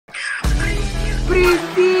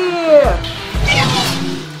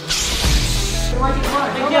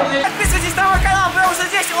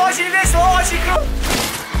классику.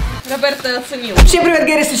 Роберто оценил. Всем привет,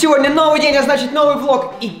 Гэрисы! Сегодня новый день, а значит новый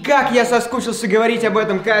влог. И как я соскучился говорить об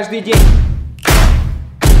этом каждый день.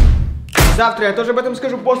 Завтра я тоже об этом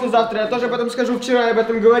скажу, послезавтра я тоже об этом скажу, вчера я об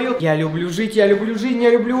этом говорил. Я люблю жить, я люблю жизнь, я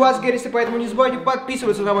люблю вас, Гэрисы, поэтому не забывайте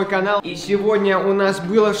подписываться на мой канал. И сегодня у нас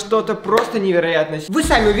было что-то просто невероятное. Вы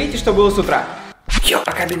сами увидите, что было с утра.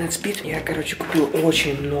 Пока Бинет спит, я, короче, купил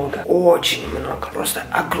очень много, просто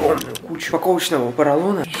огромную кучу упаковочного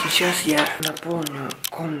поролона. И сейчас я наполню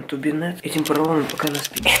комнату Бинет этим поролоном, пока она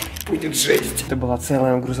спит. Будет жесть. Это была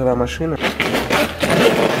целая грузовая машина.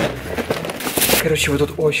 Короче, вот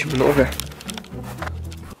тут очень много.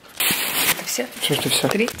 Это все? Что все?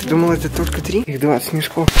 3? Ты думал, это только 3? Их 20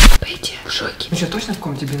 мешков. Пойди, в шоке. Ну что, точно в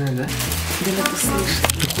комнате Бинет, да? Бинет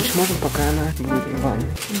услышит. Хочешь, можем, пока она будет в ванне.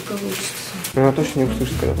 Не получится. Но она точно не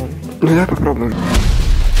услышит, когда ванне. Ну давай попробуем.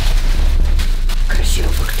 Красиво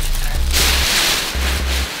выглядит.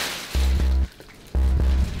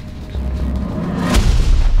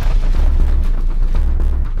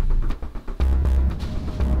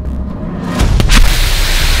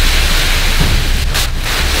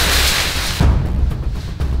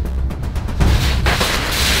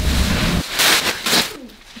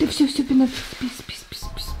 Все, Бинет, спи.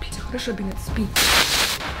 Хорошо, Бинет, спи.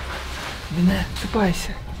 Бинет,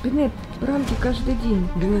 просыпайся. Бинет, пранки каждый день.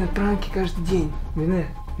 Бинет, пранки каждый день.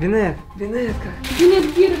 Бинетка.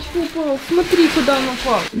 Бинет, Герочка упал. Смотри, куда он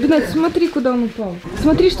упал. Бинет, смотри, куда он упал.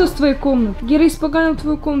 Смотри, что с твоей комнаты. Гера испоганил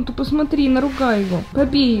твою комнату. Посмотри, наругай его.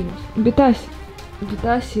 Побей его.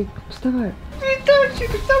 Битасик, вставай.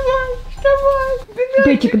 Битасик, вставай.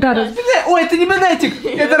 Бетик, да. Ой, это не Бинетик,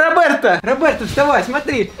 это Роберто. Роберто, вставай,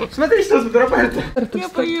 смотри. Смотри, что тут, Роберто. Я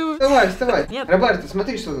боюсь. Вставай. Нет. Роберто,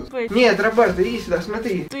 смотри, что тут. Ой. Нет, Роберто, иди сюда,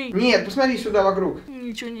 смотри. Ты. Нет, посмотри сюда вокруг.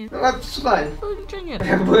 Ничего нет. Ну, вот сюда. Ничего нет.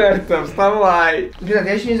 Роберто, вставай. Бинет,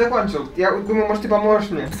 я еще не закончил. Я думаю, может, ты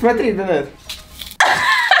поможешь мне. Смотри, Бинет.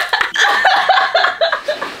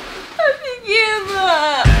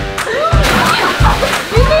 Офигенно!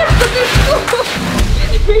 Бинет, ты что?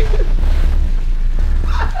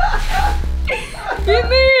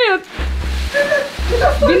 Бинет!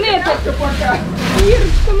 Пока.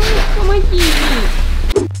 Ирочка, ну помоги мне.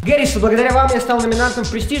 Гэрисы, благодаря вам я стал номинантом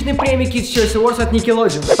в престижной премии Kids Choice Awards от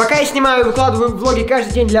Nickelodeon. Пока я снимаю и выкладываю влоги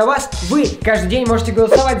каждый день для вас, вы каждый день можете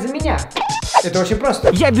голосовать за меня. Это очень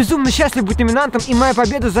просто. Я безумно счастлив быть номинантом, и моя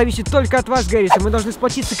победа зависит только от вас, Гэрисы. Мы должны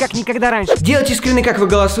сплотиться как никогда раньше. Делайте скрины, как вы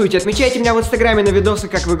голосуете. Отмечайте меня в инстаграме на видосы,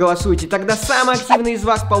 как вы голосуете. Тогда самый активный из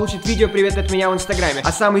вас получит видео «Привет от меня» в инстаграме.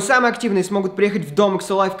 А самые активные смогут приехать в дом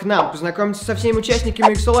XO Life к нам, познакомиться со всеми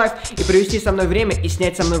участниками XO Life и провести со мной время и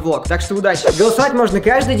снять со мной влог. Так что удачи. Голосовать можно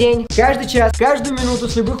каждый день, каждый час, каждую минуту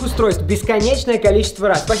с любых устройств. Бесконечное количество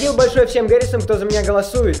раз. Спасибо большое всем Гэрисам, кто за меня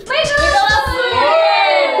голосует.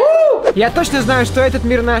 Я точно знаю, что этот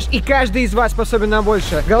мир наш, и каждый из вас способен на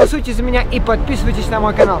большее. Голосуйте за меня и подписывайтесь на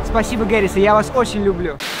мой канал. Спасибо, Гэрисы, я вас очень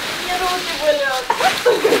люблю. Мне руки болят.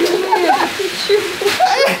 Нет, ты чего?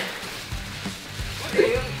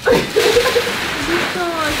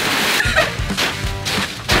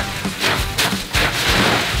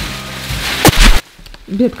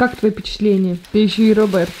 Бет, как твои впечатления? Ты еще и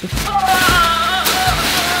Роберто.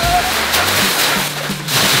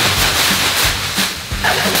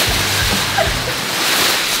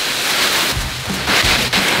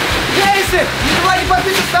 Не забывайте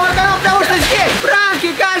подписываться на мой канал, потому что здесь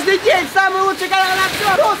пранки каждый день. Самый лучший канал на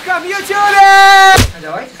всем русском ютубе. А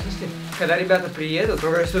давайте, слушайте, когда ребята приедут,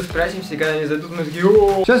 мы все спрячемся, и когда они зайдут, мы такие: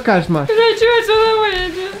 о. Что скажешь, Маш?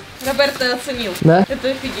 Роберто оценил. Да? Это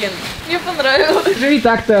офигенно. Мне понравилось. Живи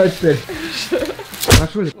так-то теперь.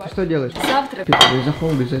 Машуля, ты что делаешь? Завтра. Ты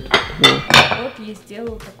захол без этого. Вот я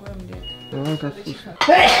сделал такой омлет. Вот отлично.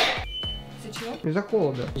 Из-за чего? Из-за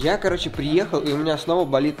холода. Я, короче, приехал, и у меня снова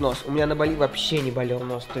болит нос. У меня на Бали вообще не болел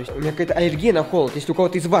нос. То есть у меня какая-то аллергия на холод. Если у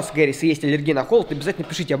кого-то из вас, Гэрисы, есть аллергия на холод, обязательно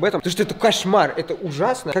пишите об этом. Потому что это кошмар, это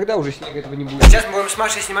ужасно. Когда уже снега этого не будет? Сейчас мы будем с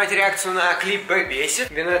Машей снимать реакцию на клип «Бесит».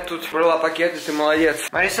 Бинет тут брала пакеты, ты молодец.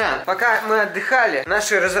 Марисан, пока мы отдыхали,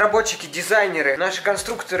 наши разработчики, дизайнеры, наши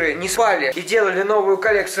конструкторы не спали и делали новую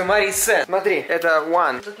коллекцию Марисе. Смотри, это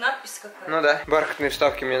One. Тут надпись какая? Ну да, бархатные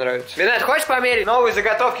вставки мне нравятся. Бинет, хочешь померить новые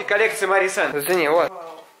заготовки коллекции Марисан? Зацени, вот. Вау,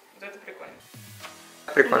 вот это прикольно.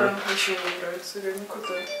 Прикольно. Да, вообще не нравится, реально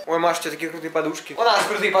круто. Ой, Маша, у тебя такие крутые подушки. У нас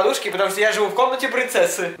крутые подушки, потому что я живу в комнате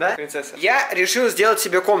принцессы. Да? Принцесса. Я решил сделать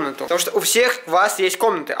себе комнату. Потому что у всех вас есть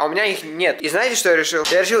комнаты, а у меня их нет. И знаете, что я решил?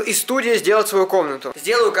 Я решил из студии сделать свою комнату.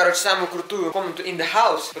 Сделаю, короче, самую крутую комнату in the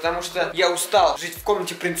house, потому что я устал жить в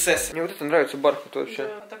комнате принцессы. Мне вот это нравится, бархат вообще.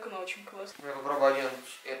 Да, так она очень классная. Я попробую оденуть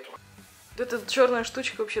эту. Вот эта черная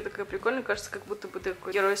штучка вообще такая прикольная, кажется, как будто бы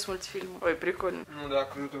такой герой с мультфильма. Ой, прикольно. Ну да,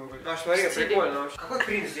 круто выглядит. А смотри, прикольно. Какой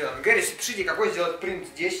принт сделан? Гэри, пишите, какой сделать принт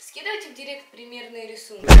здесь. Скидывайте в директ примерные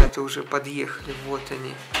рисунки. Ребята уже подъехали, вот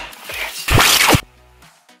они.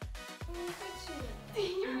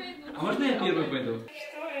 А можно я первый пойду?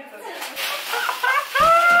 Что это?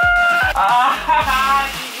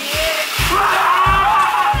 Каждый день!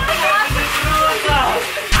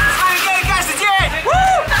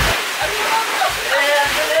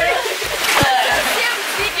 Всем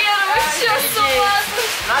фигера, вы что, с ума?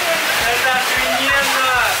 Это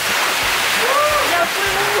охрененно! Я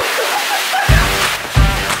плыву!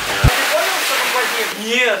 Ты понял, что мы подъехали?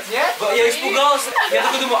 Нет! Нет? Я испугался. Я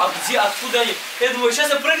такой думаю, а где, откуда они? Я думаю, сейчас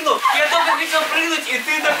я прыгну. Я только хотел прыгнуть, и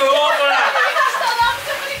ты такой, опа!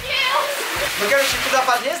 Мы, короче, туда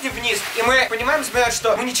подлезли вниз, и мы понимаем,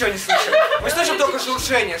 что мы ничего не слышим. Мы слышим только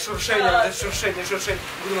шуршение, вот это шуршение.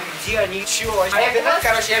 Мы думаем, где они, чё? А я Бинет,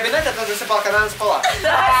 короче, это насыпал, когда она спала.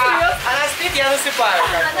 Да, она спит, я насыпаю.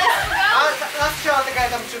 Она сначала такая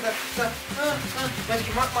там что-то... Я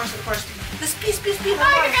такие, Маша, да спи,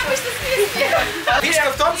 нормально. Как обычно спи. Фишка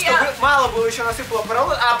в том, что мало было еще насыпала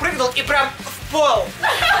поролон, а прыгнул и прям в пол.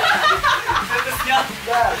 Это снял?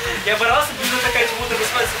 Да. Я боролся, буду такая чему-то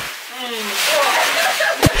высматься.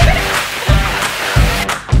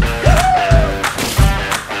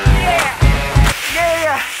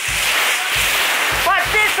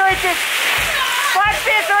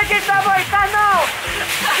 Подписывайтесь на мой канал!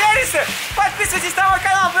 Гэрисы, подписывайтесь на мой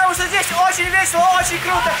канал, потому что здесь очень весело, очень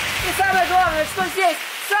круто. И самое главное, что здесь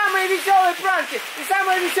самые веселые пранки и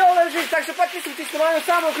самая веселая жизнь. Так что подписывайтесь на мою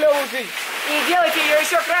самую клевую жизнь. И делайте ее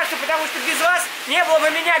еще краше, потому что без вас не было бы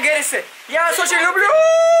меня, Гэрисы. Я вас очень люблю!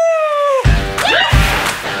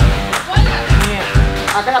 Нет.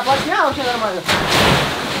 А когда плотня, вообще нормально.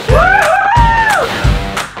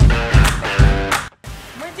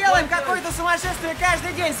 Мы делаем какое-то сумасшествие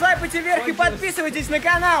каждый день. Свайпайте вверх и подписывайтесь на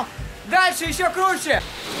канал. Дальше еще круче.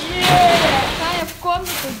 Таня в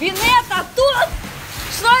комнату. Бинета тут!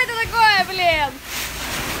 Что это такое, блин?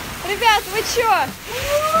 Ребят, вы чё?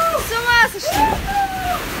 С ума сошли?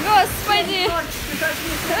 Господи!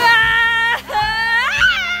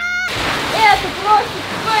 Это просто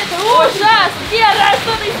какой-то ужас! Гера,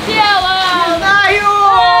 что ты сделал? Не знаю!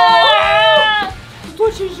 Тут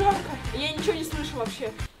очень жарко. Я ничего не слышу вообще.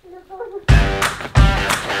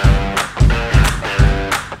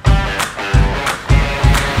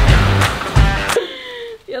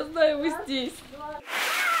 Я знаю, вы здесь.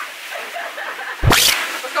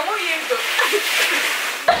 По кому я иду?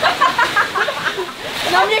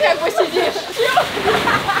 На мне как бы сидишь.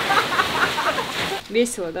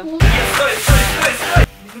 Весело, да? Стой!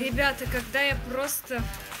 Ребята, когда я просто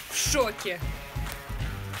в шоке.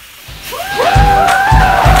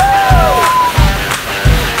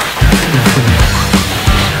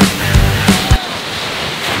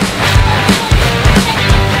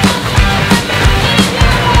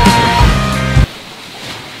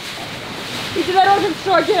 Единорожник в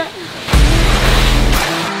шоке.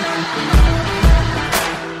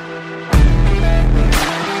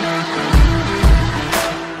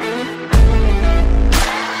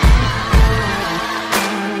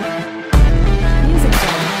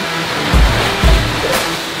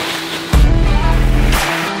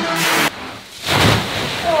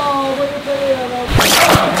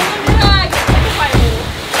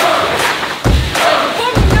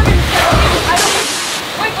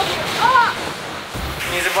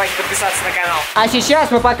 Подписаться на канал. А сейчас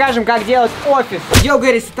мы покажем, как делать офис. Йоу,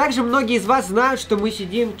 Гэрис, также многие из вас знают, что мы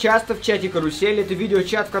сидим часто в чате карусели. Это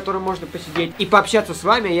видеочат, в котором можно посидеть и пообщаться с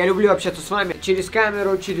вами. Я люблю общаться с вами через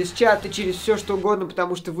камеру, через чат и через все что угодно,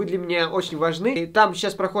 потому что вы для меня очень важны. И там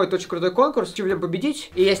сейчас проходит очень крутой конкурс, хочу в нем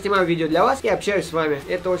победить. И я снимаю видео для вас и общаюсь с вами.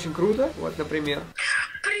 Это очень круто. Вот, например.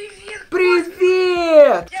 Привет!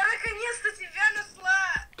 Привет! Я наконец-то тебя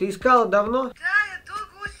нашла! Ты искала давно? Да, я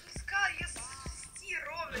долго очень искала, я с 6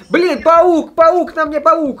 ровно. Блин, паук, на мне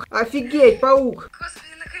паук! Офигеть, паук!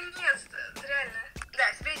 Господи, наконец-то, реально. Да,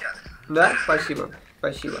 тебе идет. Да, спасибо.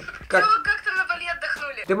 Как там на Бали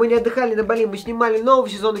отдохнули? Да мы не отдыхали на Бали, мы снимали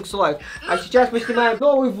новый сезон X-Live. А сейчас мы снимаем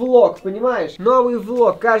новый влог, понимаешь? Новый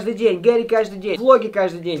влог каждый день, Гэри каждый день, влоги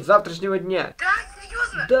каждый день, с завтрашнего дня. Да,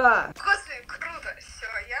 серьезно? Да. Господи, круто, все,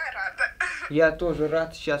 я рада. Я тоже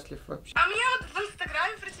рад, счастлив вообще. А у меня вот в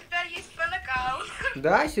Инстаграме про тебя есть фан-аккаунт.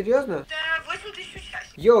 Да, серьезно? Да, 8000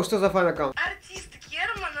 участников. Йоу, что за фан-аккаунт? Артист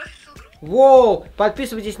Герман Official Group. Воу,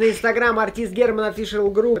 подписывайтесь на инстаграм артист Герман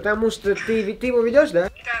Official Group, потому что ты его ведешь, да?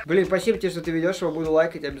 Да. Блин, спасибо тебе, что ты ведешь его, буду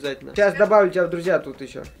лайкать обязательно. Сейчас добавлю тебя в друзья тут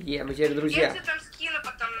еще. Мы теперь друзья. Я тебе там скину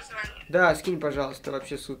потом название. Да, скинь, пожалуйста,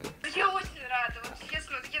 вообще супер. Я очень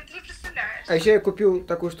А еще я купил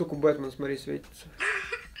такую штуку Бэтмен, смотри, светится.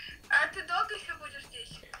 А ты долго еще будешь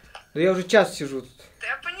здесь? Да я уже час сижу тут. Да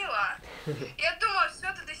я поняла. Я думала, все,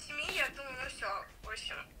 ты до 7, я думаю, ну все, в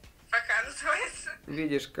общем, пока называется.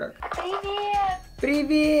 Видишь как. Привет!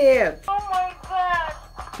 Привет! О май гад!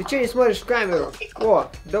 Ты что не смотришь в камеру? О,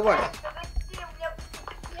 давай. Подожди, у меня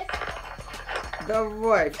есть...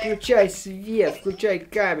 Давай, включай свет, включай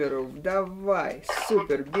камеру, давай,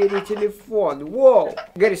 супер, бери телефон, воу!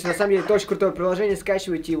 Гаррис, на самом деле, это очень крутое приложение,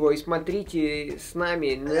 скачивайте его и смотрите с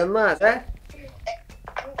нами, на нас, а?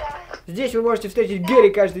 Здесь вы можете встретить Гэри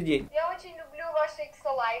каждый день. Я очень люблю ваши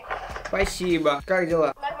Целая. Спасибо. Как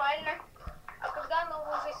дела? Нормально. А когда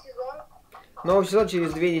новый уже сезон? Новый сезон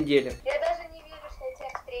через 2 недели. Я даже не вижу, что я тебя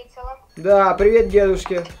встретила. Да, привет,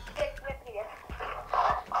 дедушке. Привет.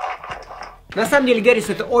 На самом деле, Гаррис,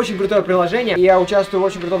 это очень крутое приложение. Я участвую в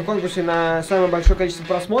очень крутом конкурсе на самое большое количество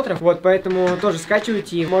просмотров. Вот, поэтому тоже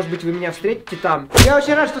скачивайте, и, может быть, вы меня встретите там. Я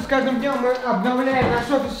очень рад, что с каждым днем мы обновляем наш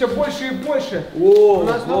офис все больше и больше. У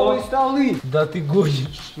нас новые столы. Да ты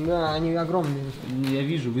гонишь. Да, они огромные. Я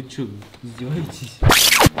вижу, вы что, издеваетесь?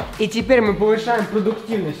 И теперь мы повышаем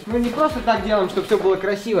продуктивность. Мы не просто так делаем, чтобы все было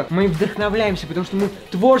красиво. Мы вдохновляемся, потому что мы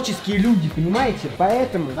творческие люди, понимаете?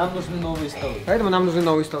 Поэтому Нам нужны новые столы. нам нужны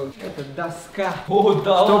новые столы. Это доска, О,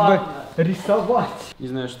 да чтобы ладно. рисовать. Не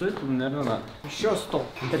знаю, что это, наверное, надо. Еще стол.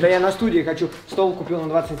 Это я на студии хочу. Стол купил на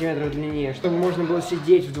 20 сантиметров длиннее, чтобы можно было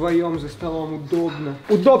сидеть вдвоем за столом удобно.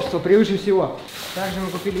 Удобство превыше всего. Также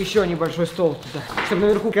мы купили еще небольшой стол туда, чтобы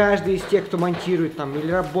наверху каждый из тех, кто монтирует там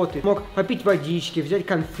или работает, мог попить водички, взять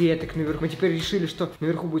конфеток наверху. Мы теперь решили, что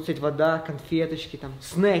наверху будет стоять вода, конфеточки, там,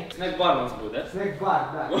 снеки. Снэк-бар у нас будет, да? Снэк-бар,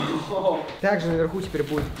 да. Также наверху теперь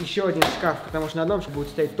будет еще один шкаф, потому что на одном шкафе будут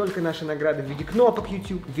стоять только наши награды в виде кнопок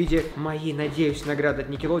YouTube, в виде моей, надеюсь, награды от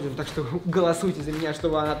Nickelodeon, так что голосуйте за меня,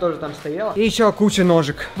 чтобы она тоже там стояла. И еще куча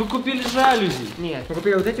ножек. Вы купили жалюзи. Нет, мы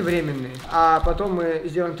купили вот эти временные, а потом мы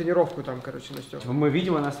сделаем тренировку там, короче, на стёк. Мы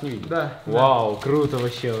видим, а нас не видим. Да. Вау, круто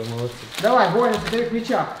вообще, вы молодцы. Давай, воин, на твоих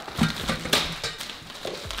плечах.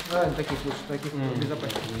 Давай, на таких лучше, таких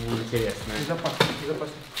безопаснее. Интересно.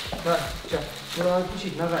 Безопасно. Да, сейчас. Надо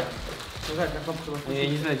включить, нажать. Нажать на кнопку, чтобы включить. Я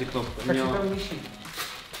не знаю, где кнопка. Как всегда не ищи.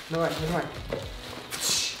 Давай, нажимай.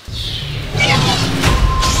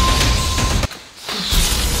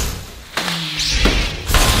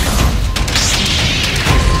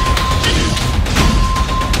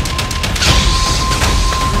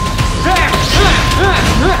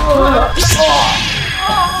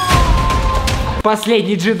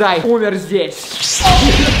 Последний джедай умер здесь.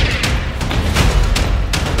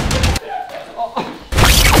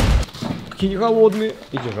 Какие они холодные.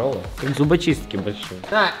 И тяжелые. Как зубочистки большие.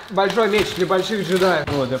 А, большой меч для больших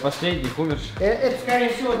джедаев. Вот, для последних умерших. Это, скорее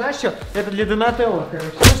всего, знаешь что? Это для Донателло, короче.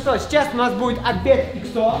 Ну что, сейчас у нас будет обед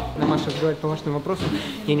иксо. Она Маша разговаривает по важным вопросам.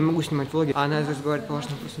 Я не могу снимать влоги, а она разговаривает по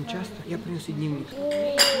важным вопросам часто. Я принес ей дневник.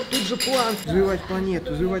 Тут же план. Завоевать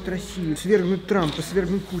планету, завоевать Россию, свергнуть Трампа,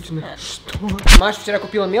 свергнуть Путина. Что? Маша вчера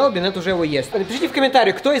купила мел, Беннет уже его ест. Напишите в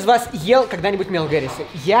комментариях, кто из вас ел когда-нибудь мел, Гарриса.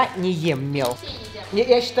 Я не ем мел.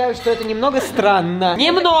 Я считаю, что это немного странно.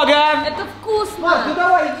 Немного! Это вкусно! Марк, ну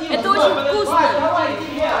давай иди! Это очень вкусно! Марк, давай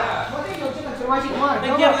иди! Смотри, он что так тормозит, Марк! Да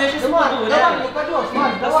давай. Гер, я сейчас Марк, упаду, давай, реально. не упадешь,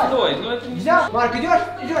 Марк, Да давай! стой, ну это не... Взял? Марк, идешь?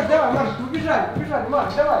 Идешь, давай, Марк, убежали,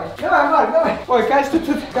 Марк, давай! Давай, Марк, давай! Ой, кажется,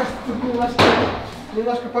 тут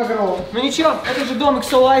немножко погром. Ну ничего, это же дом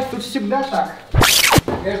XO Life, тут всегда так.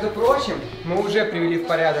 Между прочим, мы уже привели в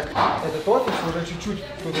порядок этот офис, уже чуть-чуть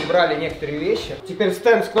тут убрали некоторые вещи. Теперь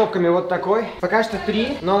стенд с кнопками вот такой. Пока что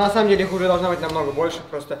 3, но на самом деле их уже должно быть намного больше.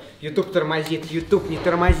 Просто YouTube тормозит. YouTube, не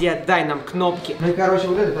тормози, отдай нам кнопки. Ну и короче,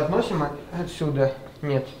 вот этот относим отсюда.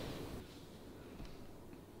 Нет.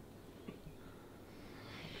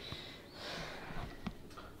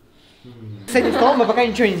 С этим столом мы пока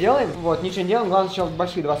ничего не делаем. Вот, ничего не делаем. Главное сначала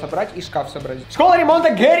большие два собрать и шкаф собрать. Школа ремонта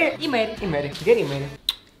Гэри И Мэри. и Мэри. Гэри и Мэри.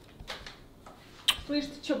 Слышь,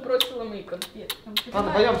 ты что, бросила мои конфеты?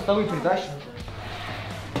 Ладно, пойдем столы притащим.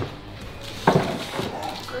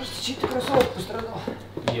 Кажется, чей-то кроссовок пострадал.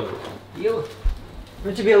 Ел. Ел?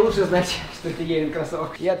 Ну тебе лучше знать, что это Евин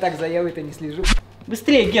кроссовок. Я так за Евой-то не слежу.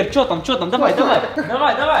 Быстрее, Гер, что там, давай,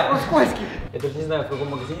 давай. Он скользкий. Я даже не знаю, в каком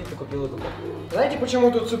магазине ты купил эту. Знаете,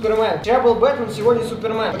 почему тут Супермен? Вчера был Бэтмен, сегодня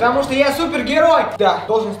Супермен. Потому что я супергерой! Да,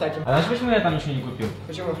 должен стать им. А знаешь, почему я там ничего не купил?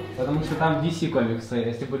 Почему? Потому что там DC комиксы,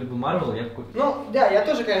 если бы был Marvel, я бы купил. Ну, да, я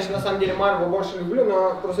тоже, конечно, на самом деле Марвел больше люблю,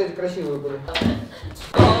 но просто эти красивые были.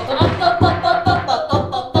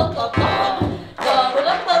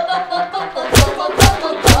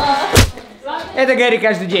 Это Гэри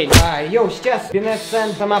каждый день. Йоу, сейчас Бенет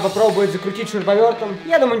сама попробует закрутить шуруповертом.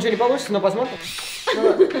 Я думаю, ничего не получится, но посмотрим.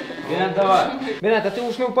 Бинат, давай. Бинат, а ты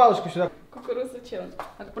ушную палочку сюда. Кукуруза челлендж.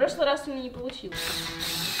 А в прошлый раз у меня не получилось.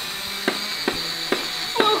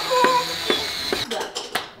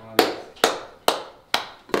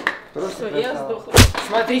 Просто Все, я сдохла.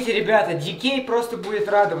 Смотрите, ребята, Дикей просто будет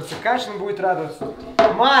радоваться, Кашин будет радоваться.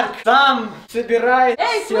 Марк сам собирает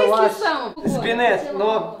села с Бинет,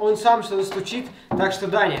 но он сам что-то стучит, так что,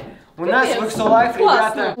 Даня, у нас в Exo Life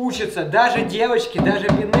ребята учатся, даже девочки, даже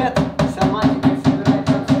Бинет сама теперь собирает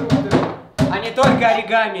конструкторы, а не только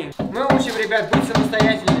оригами. Мы учим ребят быть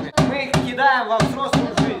самостоятельными, мы их кидаем во взрослую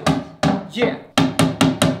жизнь.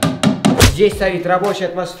 Здесь стоит рабочая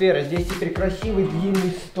атмосфера, здесь теперь красивый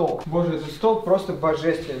длинный стол. Боже, этот стол просто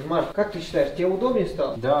божественный. Марк, как ты считаешь, тебе удобнее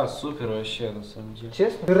стало? Да, супер вообще, на самом деле.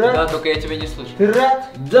 Честно? Ты рад? Да, только я тебя не слышу. Ты рад?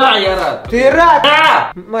 Да, я рад. Ты рад?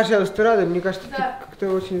 Да! Маша, ты рада? Мне кажется, Да. ты как-то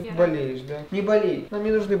очень болеешь, да? Не болей, нам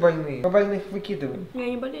не нужны больные. А больных выкидываем. Я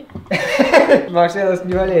не болею. Маша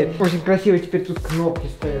не болеет. Очень красиво теперь тут кнопки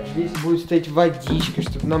стоят. Здесь будет стоять водичка,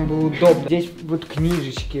 чтобы нам было удобно. Здесь вот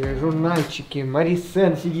книжечки, журнальчики.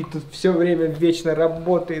 Марисен сидит тут все время вечно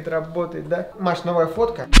работает, да? Маш, новая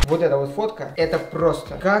фотка. Вот эта вот фотка, это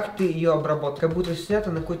просто. Как ты ее обработал? Как будто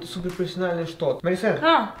снята на какой-то суперпрофессиональный что-то. Марисен.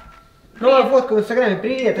 Новая фотка в Инстаграме,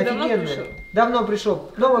 привет, Ты давно офигенная. пришел? Давно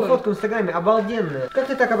пришел. Новая фотка в Инстаграме, обалденная. Как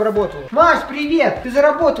ты так обработала? Маш, привет! Ты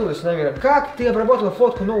заработалась, наверное. Как ты обработала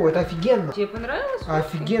фотку новую? Это офигенно. Тебе понравилось?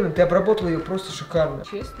 Офигенно, ты обработала ее просто шикарно.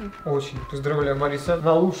 Честно? Очень. Поздравляю, Мариса,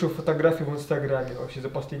 на лучшую фотографию в Инстаграме вообще за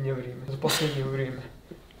последнее время. За последнее время.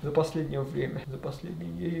 За последнее время.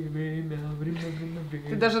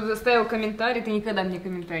 Ты даже заставил комментарий, ты никогда мне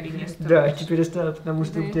комментарий не оставил. Да, теперь оставил, потому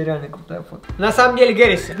что у тебя реально крутая фото. На самом деле,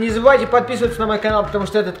 Гэрис, не забывайте подписываться на мой канал, потому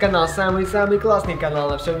что этот канал самый-самый классный канал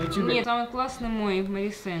на всем ютубе. Нет, самый классный мой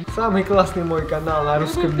Марисен. Самый классный мой канал на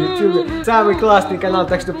русском ютубе. Самый классный канал,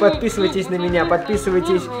 так что подписывайтесь на меня,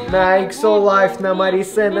 подписывайтесь на Exo Life, на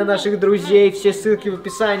Марисен, на наших друзей. Все ссылки в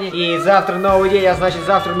описании. И завтра новый день, а значит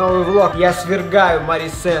завтра новый влог. Я свергаю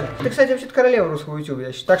Марисен. Ты, кстати, вообще-то королева русского ютуба,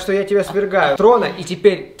 я считаю. Так что я тебя свергаю с трона, и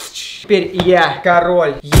теперь я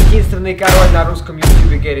король. Единственный король на русском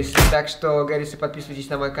ютубе, Гэрис. Так что, Гэрис, подписывайтесь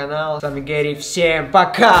на мой канал. С вами Гэри. Всем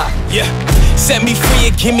пока! Set me free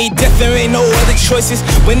and give me death, there ain't no other choices.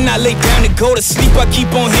 When I lay down to go to sleep, I keep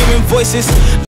on hearing voices.